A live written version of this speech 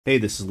Hey,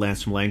 this is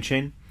Lance from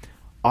LangChain.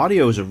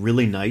 Audio is a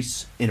really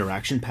nice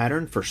interaction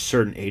pattern for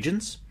certain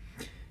agents,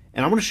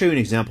 and I want to show you an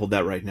example of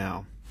that right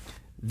now.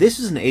 This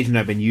is an agent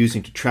I've been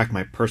using to track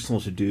my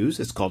personal to-dos.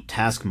 It's called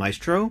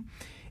mAIstro,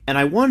 and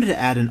I wanted to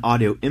add an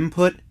audio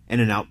input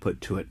and an output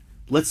to it.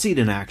 Let's see it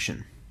in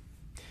action.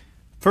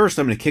 First,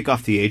 I'm going to kick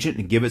off the agent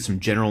and give it some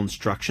general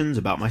instructions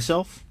about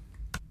myself.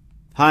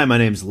 Hi, my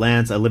name's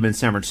Lance. I live in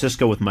San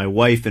Francisco with my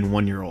wife and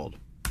 1-year-old.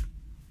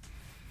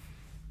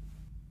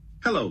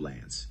 Hello,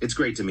 Lance. It's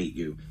great to meet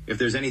you. If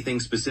there's anything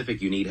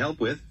specific you need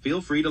help with,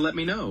 feel free to let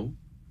me know.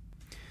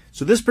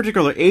 So this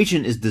particular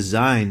agent is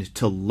designed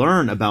to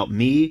learn about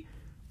me,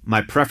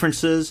 my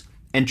preferences,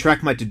 and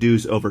track my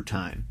to-dos over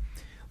time.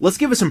 Let's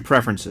give it some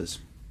preferences.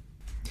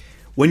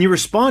 When you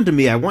respond to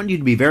me, I want you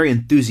to be very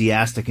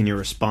enthusiastic in your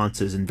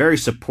responses and very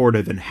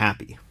supportive and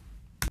happy.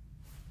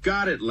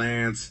 Got it,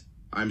 Lance.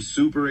 I'm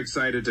super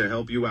excited to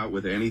help you out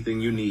with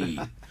anything you need.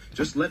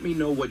 Just let me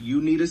know what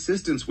you need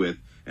assistance with,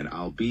 and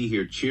I'll be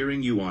here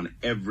cheering you on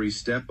every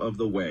step of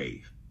the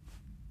way.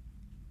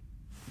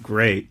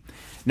 Great.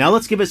 Now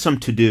let's give it some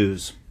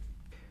to-dos.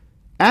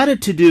 Add a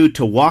to-do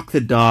to walk the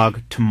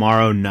dog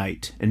tomorrow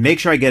night, and make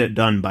sure I get it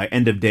done by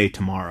end of day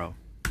tomorrow.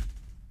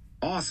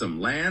 Awesome,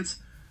 Lance.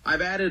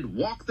 I've added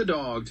walk the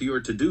dog to your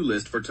to-do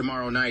list for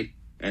tomorrow night,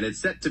 and it's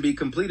set to be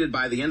completed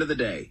by the end of the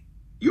day.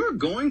 You're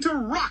going to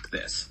rock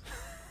this.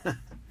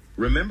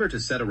 Remember to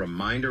set a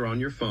reminder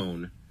on your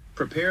phone.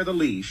 Prepare the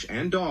leash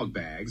and dog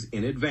bags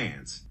in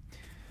advance.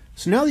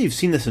 So now that you've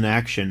seen this in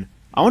action,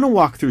 I want to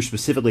walk through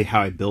specifically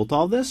how I built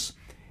all this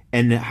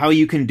and how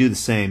you can do the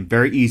same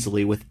very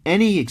easily with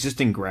any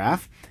existing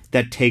graph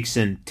that takes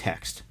in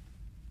text.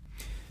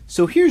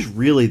 So here's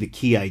really the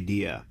key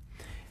idea.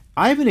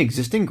 I have an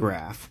existing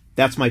graph,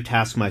 that's my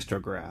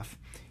mAIstro graph.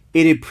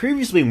 It had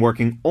previously been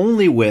working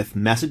only with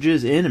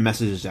messages in and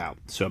messages out.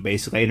 So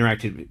basically I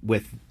interacted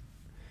with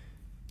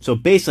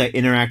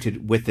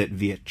it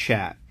via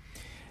chat.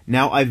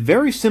 Now I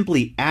very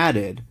simply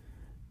added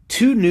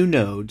 2 new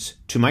nodes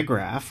to my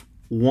graph,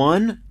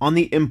 one on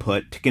the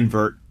input to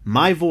convert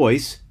my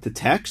voice to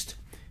text.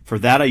 For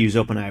that I use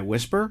OpenAI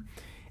Whisper.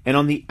 And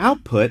on the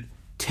output,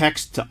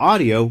 text to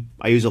audio,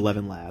 I use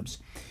ElevenLabs.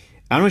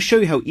 I'm going to show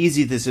you how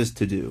easy this is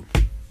to do.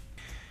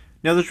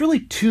 Now there's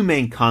really 2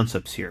 main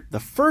concepts here. The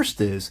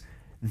first is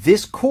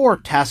this core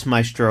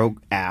mAIstro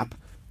app.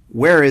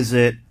 Where is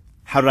it?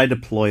 How did I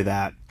deploy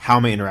that? How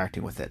am I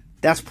interacting with it?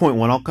 That's point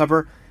 1 I'll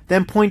cover.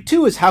 Then point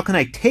 2 is how can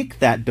I take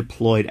that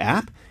deployed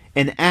app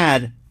and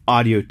add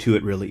audio to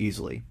it really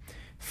easily.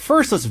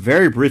 First, let's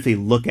very briefly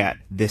look at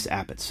this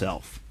app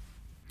itself.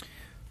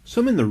 So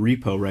I'm in the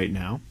repo right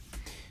now.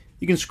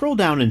 You can scroll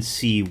down and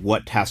see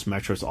what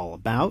mAIstro is all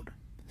about.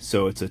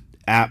 So it's an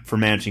app for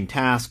managing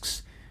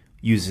tasks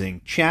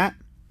using chat,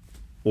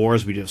 or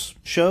as we just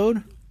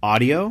showed,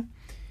 audio.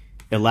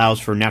 It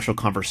allows for natural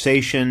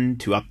conversation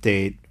to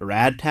update or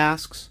add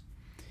tasks,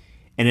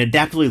 and it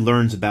adaptively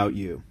learns about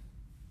you.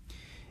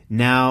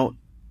 Now,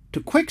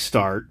 to quick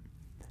start,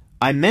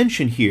 I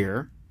mentioned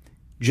here,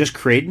 just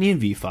create an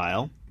env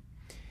file.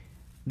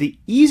 The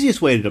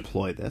easiest way to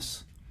deploy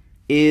this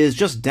is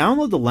just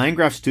download the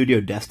LangGraph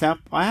Studio desktop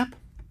app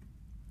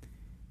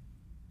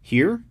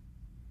here,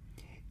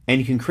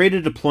 and you can create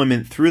a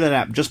deployment through that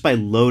app just by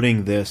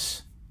loading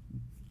this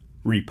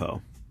repo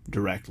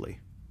directly.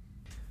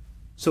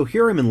 So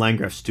here I'm in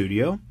LangGraph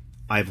Studio.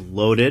 I've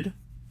loaded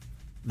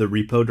the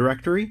repo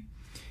directory.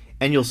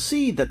 And you'll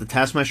see that the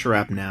mAIstro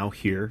app now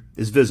here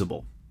is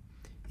visible.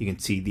 You can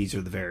see these are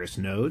the various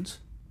nodes.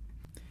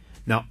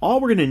 Now all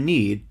we're going to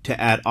need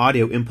to add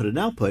audio input and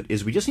output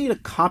is we just need to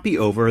copy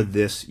over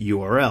this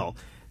URL.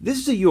 This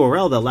is a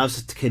URL that allows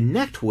us to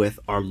connect with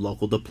our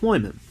local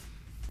deployment.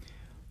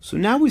 So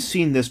now we've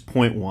seen this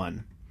point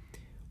 1.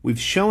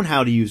 We've shown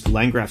how to use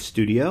LangGraph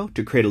Studio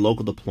to create a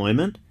local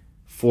deployment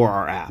for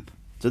our app.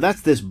 So that's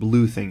this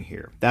blue thing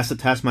here. That's the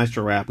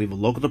mAIstro app. We have a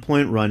local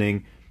deployment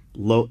running.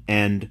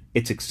 And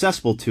it's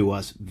accessible to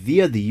us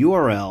via the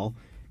URL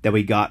that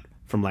we got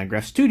from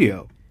LangGraph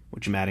Studio,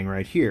 which I'm adding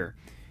right here.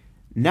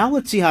 Now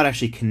let's see how to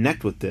actually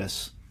connect with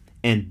this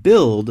and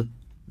build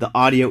the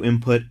audio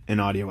input and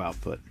audio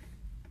output.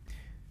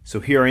 So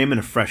here I am in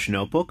a fresh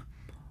notebook.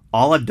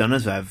 All I've done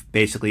is I've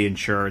basically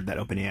ensured that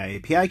OpenAI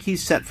API key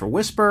is set for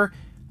Whisper,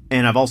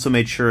 and I've also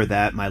made sure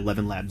that my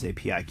ElevenLabs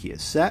API key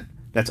is set.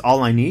 That's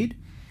all I need.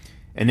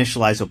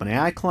 Initialize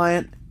OpenAI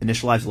client,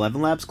 initialize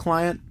ElevenLabs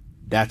client.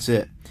 That's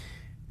it.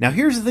 Now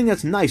here's the thing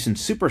that's nice and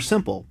super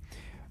simple.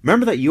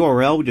 Remember that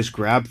URL we just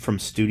grabbed from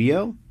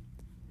Studio?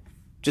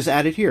 Just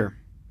add it here.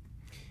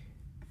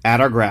 Add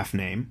our graph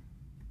name,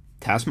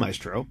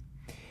 mAIstro,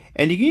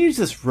 and you can use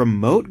this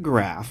remote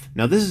graph.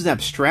 Now this is an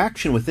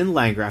abstraction within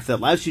LangGraph that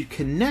allows you to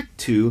connect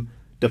to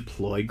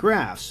deployed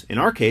graphs. In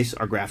our case,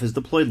 our graph is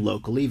deployed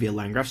locally via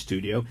LangGraph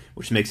Studio,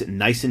 which makes it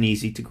nice and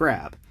easy to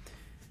grab.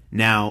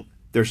 Now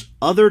there's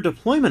other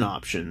deployment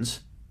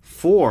options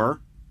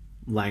for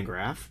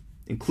LangGraph,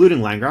 including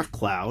LangGraph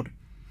Cloud.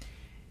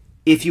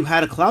 If you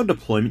had a cloud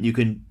deployment, you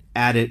can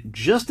add it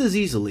just as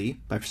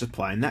easily by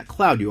supplying that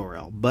cloud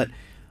URL. But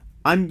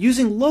I'm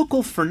using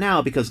local for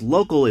now because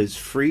local is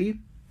free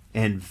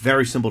and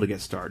very simple to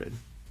get started.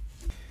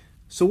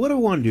 So what do I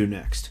want to do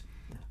next?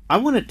 I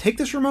want to take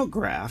this remote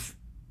graph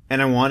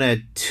and I want to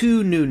add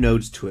two new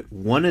nodes to it.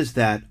 One is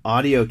that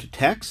audio to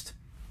text,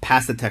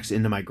 pass the text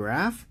into my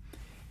graph,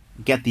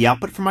 get the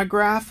output from my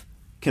graph,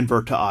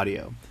 convert to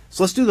audio.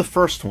 So let's do the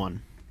first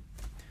one.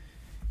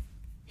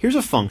 Here's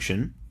a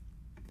function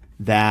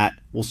that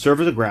will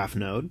serve as a graph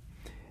node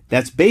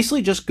that's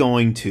basically just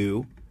going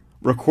to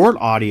record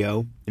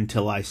audio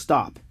until I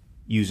stop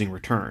using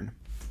return.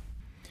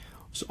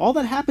 So all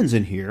that happens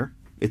in here,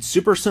 it's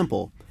super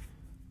simple.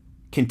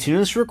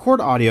 Continuously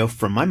record audio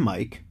from my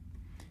mic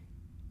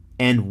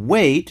and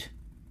wait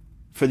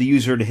for the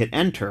user to hit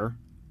enter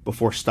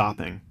before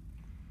stopping.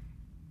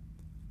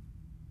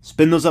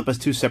 Spin those up as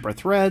two separate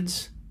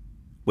threads,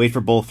 wait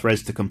for both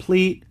threads to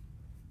complete,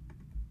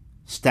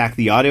 stack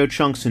the audio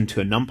chunks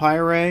into a NumPy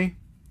array,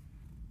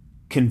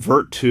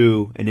 convert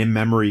to an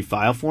in-memory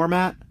file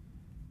format,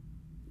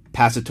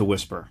 pass it to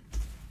Whisper.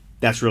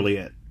 That's really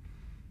it.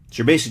 So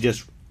you're basically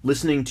just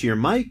listening to your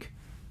mic,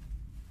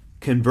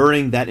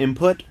 converting that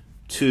input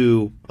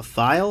to a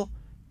file,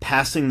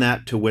 passing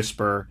that to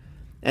Whisper,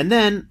 and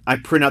then I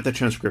print out the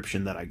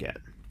transcription that I get.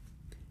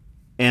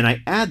 And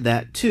I add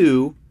that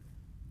to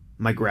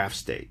my graph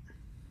state.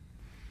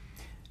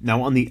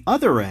 Now on the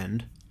other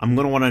end, I'm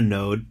going to want a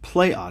node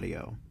play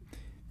audio.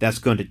 That's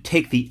going to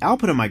take the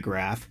output of my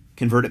graph,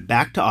 convert it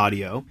back to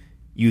audio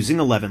using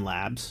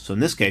ElevenLabs. So in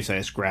this case, I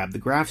just grab the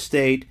graph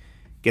state,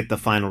 get the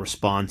final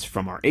response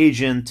from our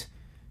agent,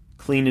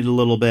 clean it a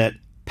little bit,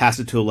 pass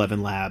it to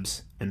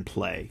ElevenLabs, and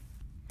play.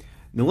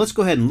 Now let's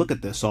go ahead and look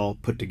at this all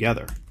put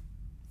together.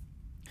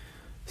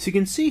 So you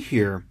can see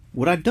here,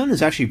 what I've done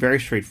is actually very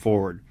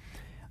straightforward.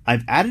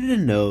 I've added a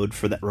node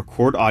for that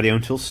record audio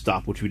until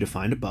stop, which we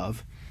defined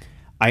above.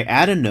 I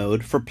add a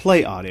node for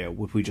play audio,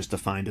 which we just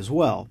defined as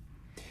well.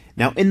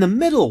 Now in the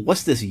middle,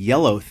 what's this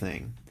yellow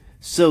thing?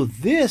 So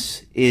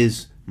this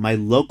is my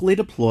locally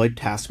deployed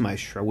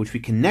mAIstro, which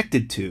we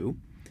connected to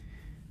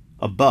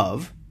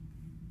above.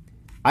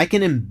 I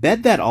can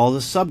embed that all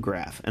as a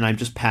subgraph, and I'm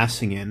just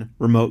passing in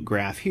remote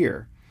graph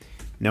here.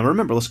 Now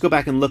remember, let's go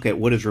back and look at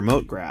what is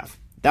remote graph.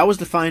 That was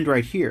defined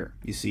right here.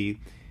 You see,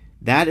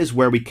 that is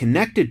where we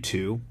connected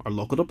to our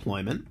local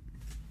deployment.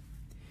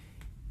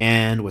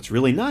 And what's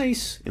really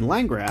nice in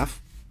LangGraph,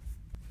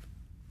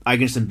 I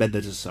can just embed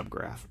that as a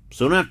subgraph.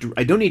 So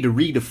I don't need to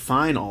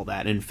redefine all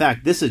that. In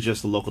fact, this is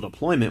just the local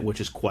deployment, which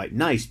is quite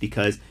nice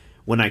because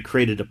when I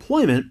create a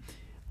deployment,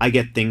 I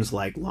get things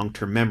like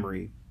long-term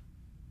memory.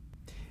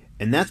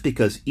 And that's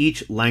because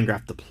each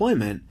LangGraph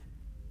deployment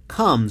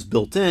comes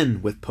built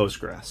in with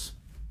Postgres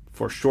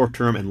for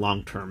short-term and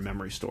long-term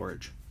memory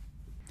storage.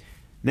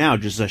 Now,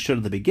 just as I showed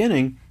at the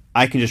beginning,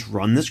 I can just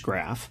run this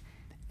graph,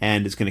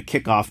 and it's going to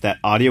kick off that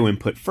audio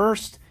input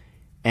first,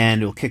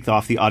 and it'll kick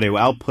off the audio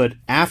output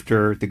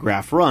after the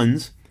graph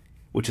runs,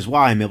 which is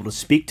why I'm able to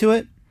speak to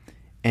it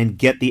and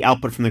get the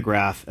output from the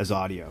graph as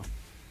audio.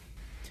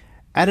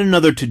 Add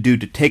another to-do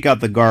to take out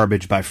the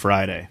garbage by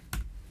Friday.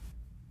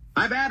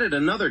 I've added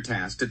another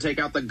task to take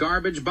out the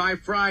garbage by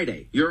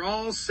Friday. You're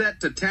all set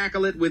to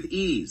tackle it with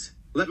ease.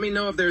 Let me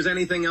know if there's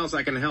anything else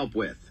I can help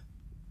with.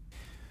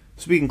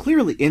 So we can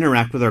clearly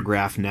interact with our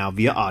graph now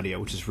via audio,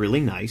 which is really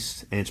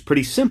nice, and it's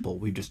pretty simple.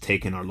 We've just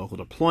taken our local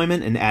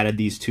deployment and added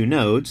these two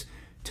nodes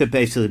to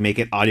basically make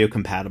it audio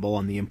compatible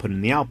on the input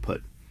and the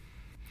output.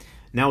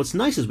 Now what's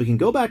nice is we can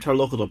go back to our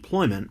local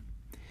deployment,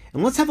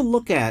 and let's have a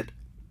look at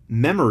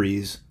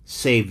memories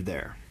saved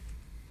there.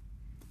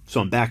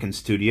 So I'm back in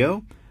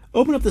Studio,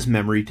 open up this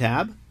memory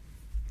tab,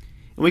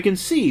 and we can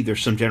see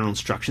there's some general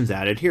instructions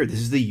added here. This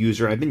is the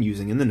user I've been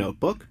using in the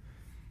notebook,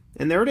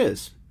 and there it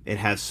is. It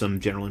has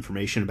some general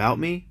information about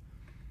me,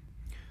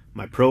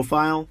 my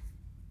profile,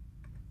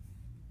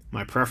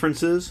 my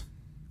preferences,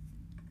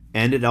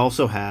 and it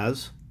also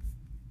has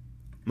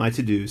my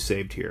to-dos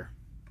saved here.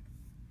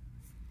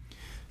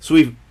 So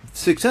we've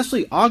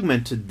successfully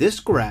augmented this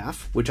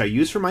graph, which I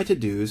use for my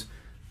to-dos,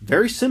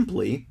 very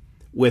simply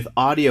with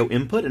audio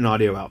input and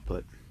audio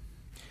output.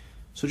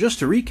 So just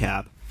to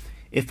recap,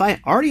 if I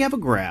already have a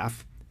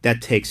graph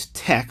that takes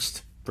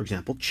text, for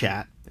example,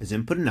 chat, as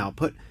input and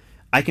output,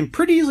 I can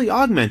pretty easily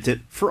augment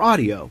it for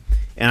audio.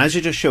 And as I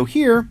just show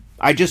here,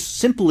 I just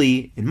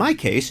simply, in my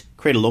case,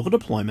 create a local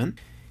deployment,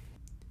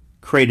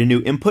 create a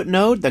new input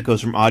node that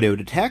goes from audio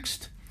to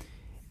text,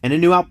 and a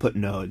new output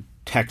node,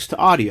 text to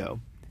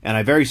audio. And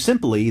I very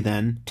simply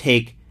then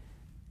take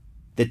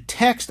the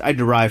text I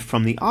derive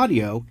from the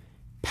audio,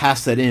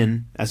 pass that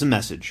in as a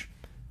message.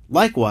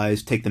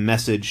 Likewise, take the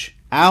message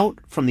out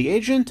from the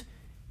agent,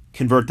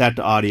 convert that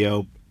to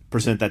audio,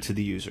 present that to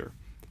the user.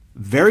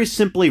 Very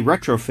simply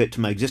retrofit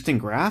to my existing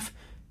graph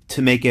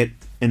to make it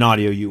an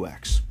audio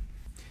UX.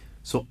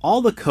 So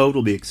all the code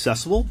will be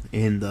accessible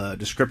in the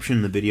description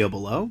in the video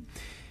below.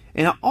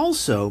 And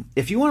also,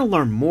 if you want to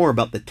learn more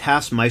about the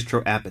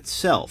mAIstro app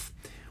itself,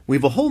 we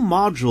have a whole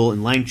module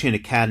in LangChain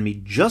Academy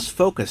just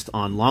focused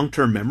on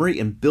long-term memory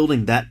and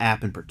building that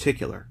app in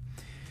particular.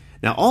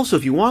 Now also,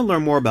 if you want to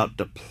learn more about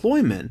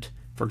deployment,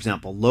 for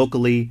example,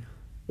 locally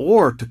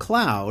or to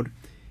cloud,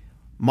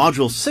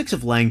 Module 6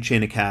 of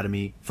LangChain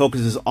Academy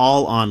focuses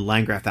all on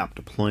LangGraph app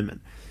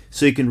deployment.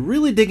 So you can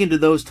really dig into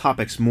those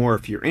topics more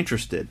if you're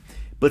interested.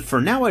 But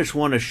for now, I just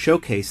want to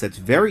showcase that it's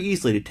very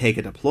easily to take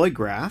a deployed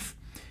graph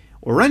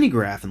or any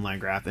graph in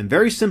LangGraph and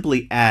very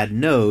simply add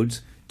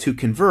nodes to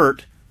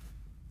convert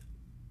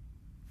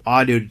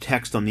audio to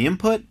text on the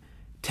input,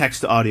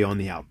 text to audio on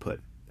the output,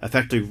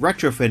 effectively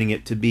retrofitting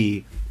it to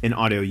be an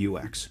audio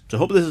UX. So I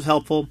hope this is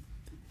helpful,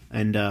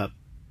 and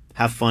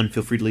have fun.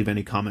 Feel free to leave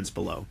any comments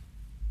below.